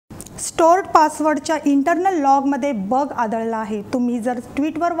Stored पासवर्डच्या internal लॉगमध्ये बग आढळला आहे। तुम्ही जर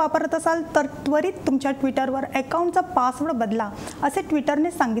ट्विटर वापरत असाल तर त्वरित तुमच्या ट्विटरवर अकाउंटचा पासवर्ड बदला असे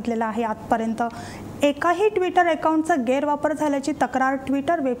ट्विटरने सांगितलेले आहे। आजपर्यंत एकाही ट्विटर अकाउंटचा गैरवापर झाल्याची तक्रार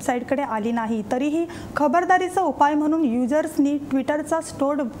ट्विटर वेबसाईटकडे आली नाही। तरीही खबरदारीचा उपाय म्हणून युजर्सनी ट्विटरचा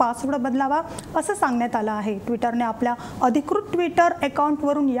स्टोअर्ड पासवर्ड बदलावा असं सांगण्यात आलं आहे। ट्विटरने आपल्या अधिकृत ट्विटर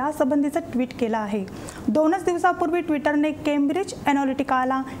अकाउंटवरून यासंबंधीचं ट्विट केलं आहे। 2 दिवसापूर्वी ट्विटरने केम्ब्रिज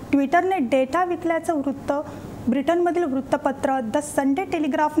एनालिटिकाला ट्विटरने डेटा विकल्याचं वृत्त ब्रिटनमधील वृत्तपत्र द संडे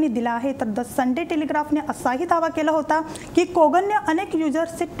टेलिग्राफने दिला आहे। तर द संडे टेलिग्राफने असाही दावा केला होता की कोगनने अनेक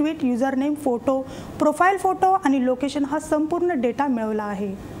युजर्सचे tweet, username, photo, profile photo आणि लोकेशन हा संपूर्ण डेटा मिळवला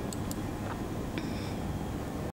आहे।